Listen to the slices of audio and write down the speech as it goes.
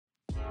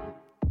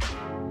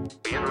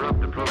We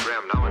interrupt the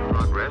program now in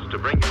progress to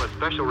bring you a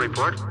special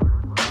report.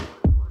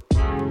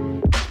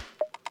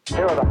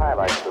 Here are the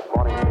highlights this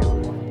morning's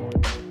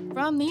news.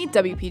 From the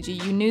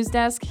WPGU News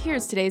Desk,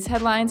 here's today's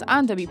headlines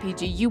on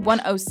WPGU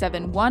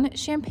 1071,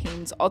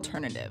 Champaign's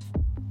Alternative.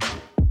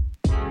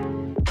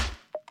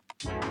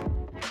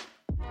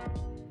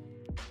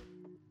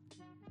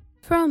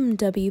 From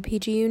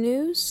WPGU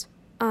News,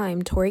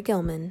 I'm Tori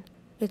Gilman.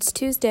 It's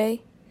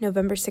Tuesday,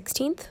 November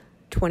 16th,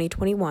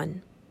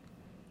 2021.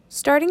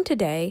 Starting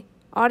today,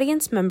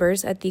 audience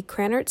members at the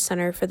Krannert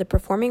Center for the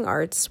Performing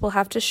Arts will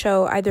have to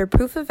show either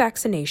proof of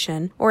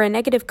vaccination or a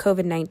negative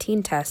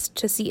COVID-19 test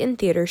to see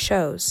in-theater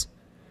shows.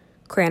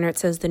 Krannert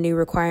says the new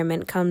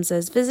requirement comes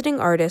as visiting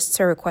artists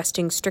are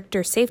requesting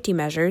stricter safety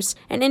measures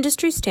and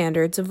industry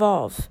standards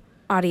evolve.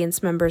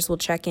 Audience members will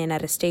check in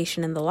at a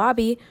station in the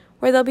lobby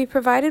where they'll be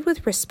provided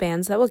with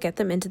wristbands that will get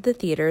them into the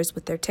theaters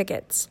with their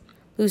tickets.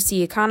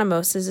 Lucy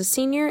Economos is a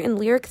senior in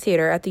lyric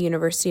theater at the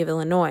University of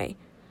Illinois.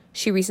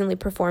 She recently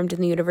performed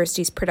in the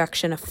university's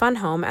production of Fun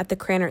Home at the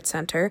Krannert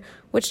Center,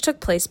 which took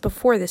place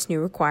before this new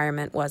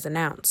requirement was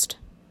announced.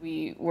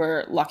 We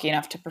were lucky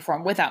enough to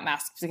perform without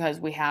masks because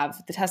we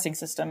have the testing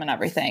system and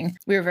everything.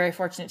 We were very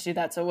fortunate to do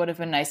that, so it would have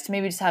been nice to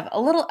maybe just have a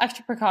little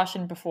extra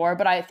precaution before,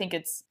 but I think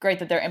it's great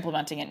that they're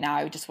implementing it now.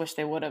 I just wish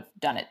they would have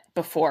done it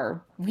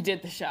before we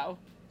did the show.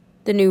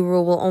 The new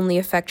rule will only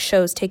affect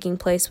shows taking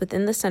place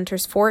within the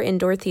center's 4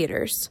 indoor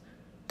theaters.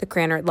 The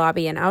Krannert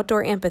Lobby and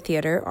Outdoor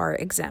Amphitheater are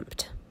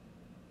exempt.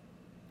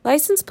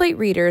 License plate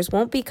readers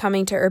won't be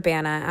coming to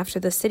Urbana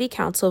after the City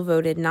Council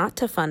voted not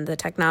to fund the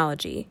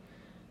technology.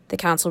 The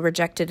council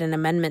rejected an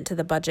amendment to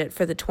the budget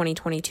for the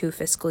 2022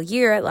 fiscal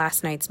year at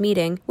last night's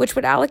meeting, which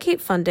would allocate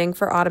funding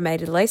for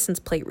automated license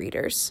plate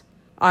readers.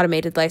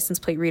 Automated license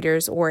plate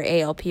readers, or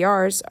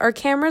ALPRs, are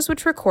cameras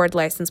which record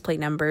license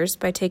plate numbers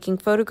by taking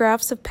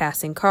photographs of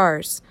passing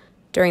cars.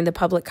 During the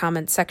public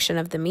comment section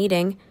of the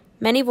meeting,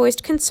 many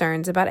voiced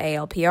concerns about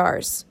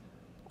ALPRs.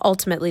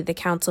 Ultimately, the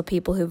council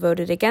people who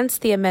voted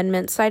against the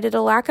amendment cited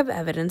a lack of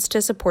evidence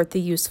to support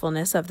the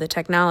usefulness of the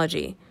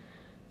technology.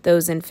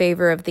 Those in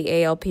favor of the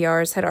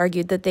ALPRs had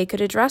argued that they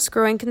could address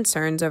growing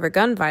concerns over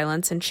gun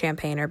violence in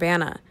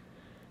Champaign-Urbana.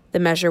 The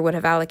measure would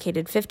have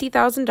allocated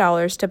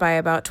 $50,000 to buy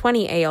about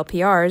 20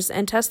 ALPRs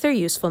and test their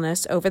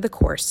usefulness over the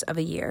course of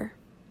a year.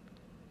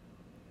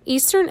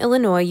 Eastern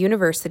Illinois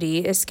University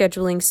is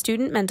scheduling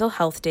student mental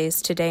health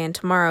days today and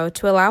tomorrow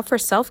to allow for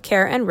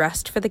self-care and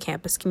rest for the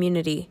campus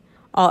community.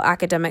 All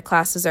academic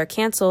classes are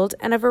canceled,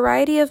 and a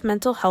variety of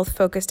mental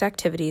health-focused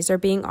activities are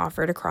being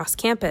offered across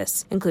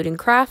campus, including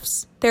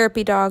crafts,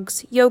 therapy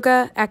dogs,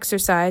 yoga,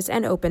 exercise,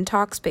 and open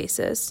talk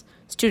spaces.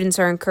 Students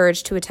are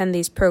encouraged to attend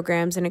these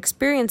programs and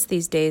experience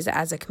these days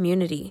as a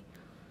community.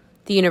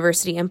 The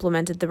university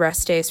implemented the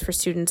rest days for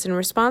students in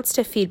response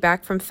to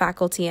feedback from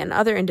faculty and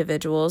other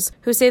individuals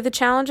who say the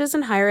challenges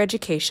in higher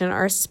education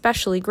are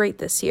especially great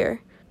this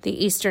year.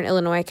 The Eastern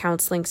Illinois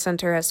Counseling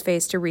Center has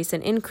faced a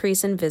recent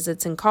increase in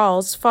visits and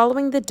calls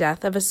following the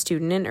death of a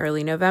student in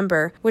early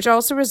November, which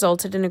also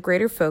resulted in a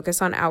greater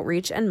focus on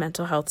outreach and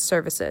mental health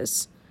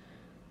services.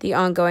 The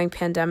ongoing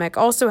pandemic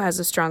also has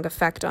a strong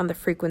effect on the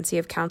frequency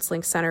of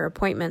counseling center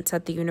appointments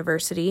at the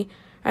university,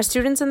 as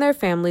students and their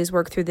families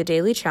work through the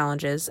daily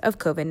challenges of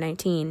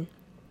COVID-19.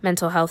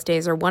 Mental health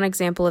days are one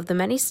example of the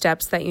many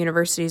steps that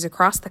universities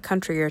across the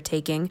country are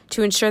taking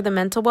to ensure the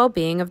mental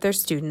well-being of their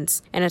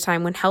students in a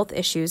time when health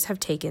issues have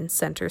taken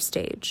center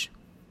stage.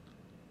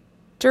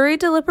 Jury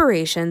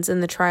deliberations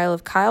in the trial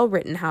of Kyle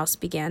Rittenhouse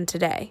began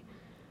today.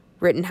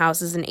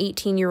 Rittenhouse is an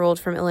 18-year-old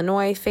from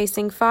Illinois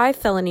facing 5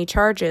 felony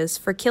charges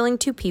for killing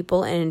 2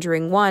 people and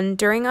injuring 1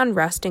 during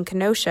unrest in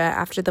Kenosha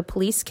after the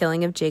police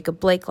killing of Jacob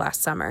Blake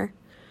last summer.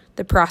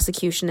 The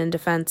prosecution and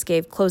defense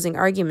gave closing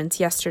arguments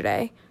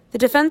yesterday. The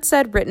defense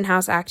said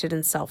Rittenhouse acted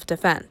in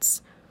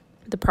self-defense.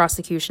 The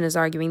prosecution is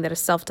arguing that a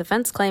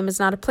self-defense claim is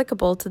not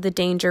applicable to the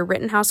danger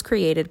Rittenhouse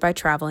created by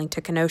traveling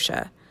to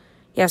Kenosha.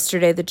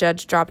 Yesterday, the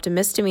judge dropped a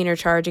misdemeanor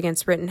charge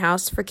against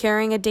Rittenhouse for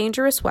carrying a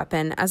dangerous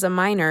weapon as a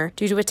minor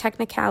due to a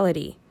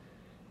technicality.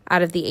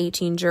 Out of the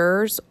 18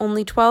 jurors,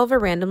 only 12 are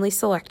randomly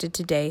selected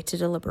today to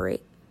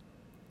deliberate.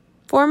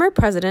 Former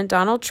President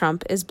Donald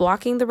Trump is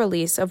blocking the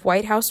release of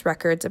White House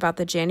records about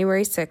the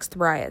January 6th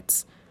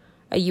riots.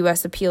 A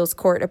U.S. appeals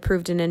court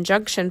approved an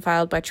injunction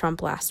filed by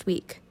Trump last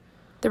week.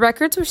 The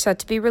records were set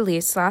to be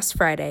released last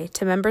Friday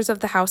to members of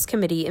the House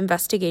committee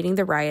investigating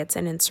the riots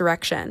and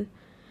insurrection.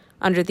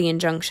 Under the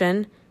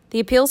injunction,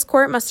 the appeals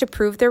court must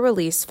approve their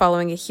release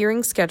following a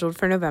hearing scheduled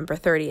for November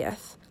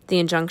 30th. The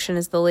injunction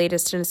is the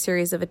latest in a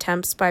series of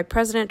attempts by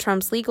President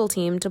Trump's legal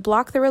team to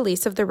block the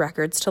release of the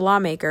records to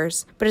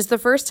lawmakers, but is the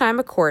first time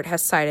a court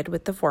has sided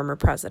with the former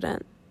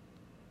president.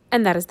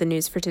 And that is the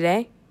news for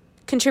today.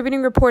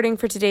 Contributing reporting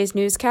for today's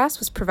newscast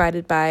was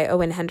provided by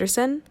Owen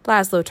Henderson,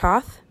 Laszlo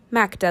Toth,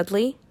 Mac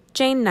Dudley,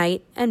 Jane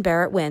Knight, and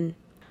Barrett Wynn.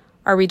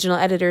 Our regional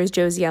editor is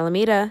Josie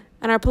Alameda,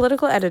 and our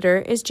political editor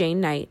is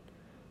Jane Knight.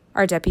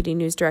 Our deputy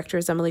news director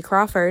is Emily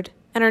Crawford,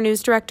 and our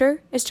news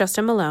director is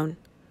Justin Malone.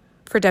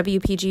 For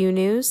WPGU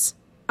News,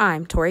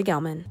 I'm Tori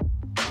Gelman.